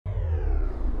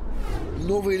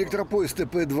Новый электропоезд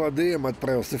ЭП2ДМ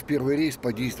отправился в первый рейс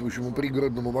по действующему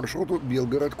пригородному маршруту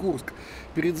Белгород-Курск.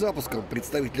 Перед запуском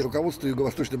представители руководства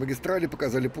Юго-Восточной магистрали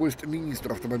показали поезд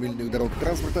министру автомобильных дорог и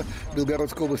транспорта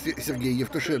Белгородской области Сергея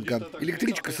Евтушенко.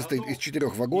 Электричка состоит из 4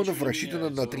 вагонов, рассчитана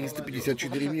на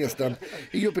 354 места.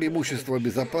 Ее преимущество –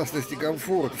 безопасность и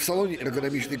комфорт. В салоне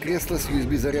эргономичные кресла с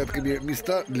USB-зарядками,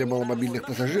 места для маломобильных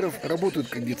пассажиров, работают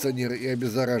кондиционеры и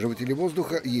обеззараживатели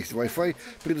воздуха, есть Wi-Fi,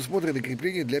 предусмотрены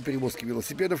крепления для перевозки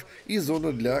велосипедов и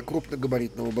зона для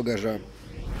крупногабаритного багажа.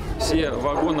 Все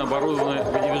вагоны оборудованы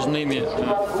выдвижными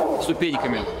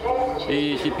ступеньками.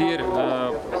 И теперь,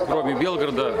 кроме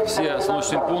Белгорода, все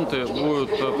остановочные пункты будут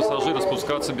пассажиры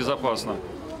спускаться безопасно.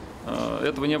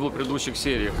 Этого не было в предыдущих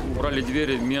сериях. Убрали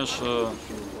двери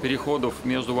переходов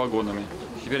между вагонами.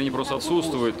 Теперь они просто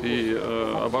отсутствуют и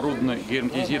оборудованы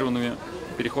герметизированными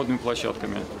переходными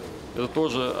площадками. Это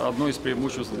тоже одно из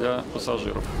преимуществ для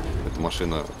пассажиров. Эта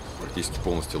машина практически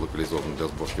полностью локализована для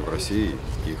сборки в России.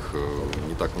 Их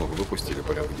не так много выпустили,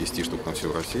 порядка 10 штук на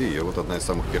всю Россию. И вот одна из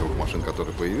самых первых машин,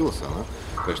 которая появилась,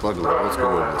 она пришла в Белгородскую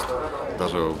область.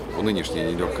 Даже в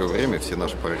нынешнее нелегкое время все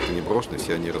наши проекты не брошены,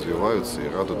 все они развиваются и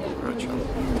радуют белгородчан.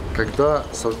 Когда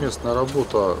совместная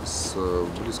работа с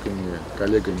близкими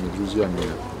коллегами, друзьями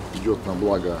идет на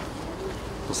благо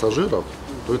пассажиров,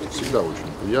 то это всегда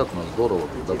очень приятно, здорово,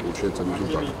 когда получается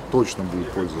результат. Точно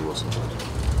будет пользоваться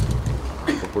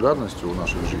популярностью у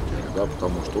наших жителей, да,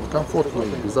 потому что он комфортный,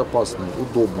 безопасный,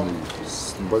 удобный,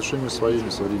 с небольшими своими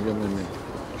современными,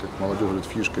 как молодежь говорит,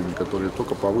 фишками, которые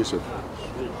только повысят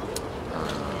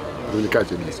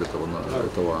привлекательность этого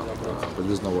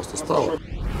подвижного состава.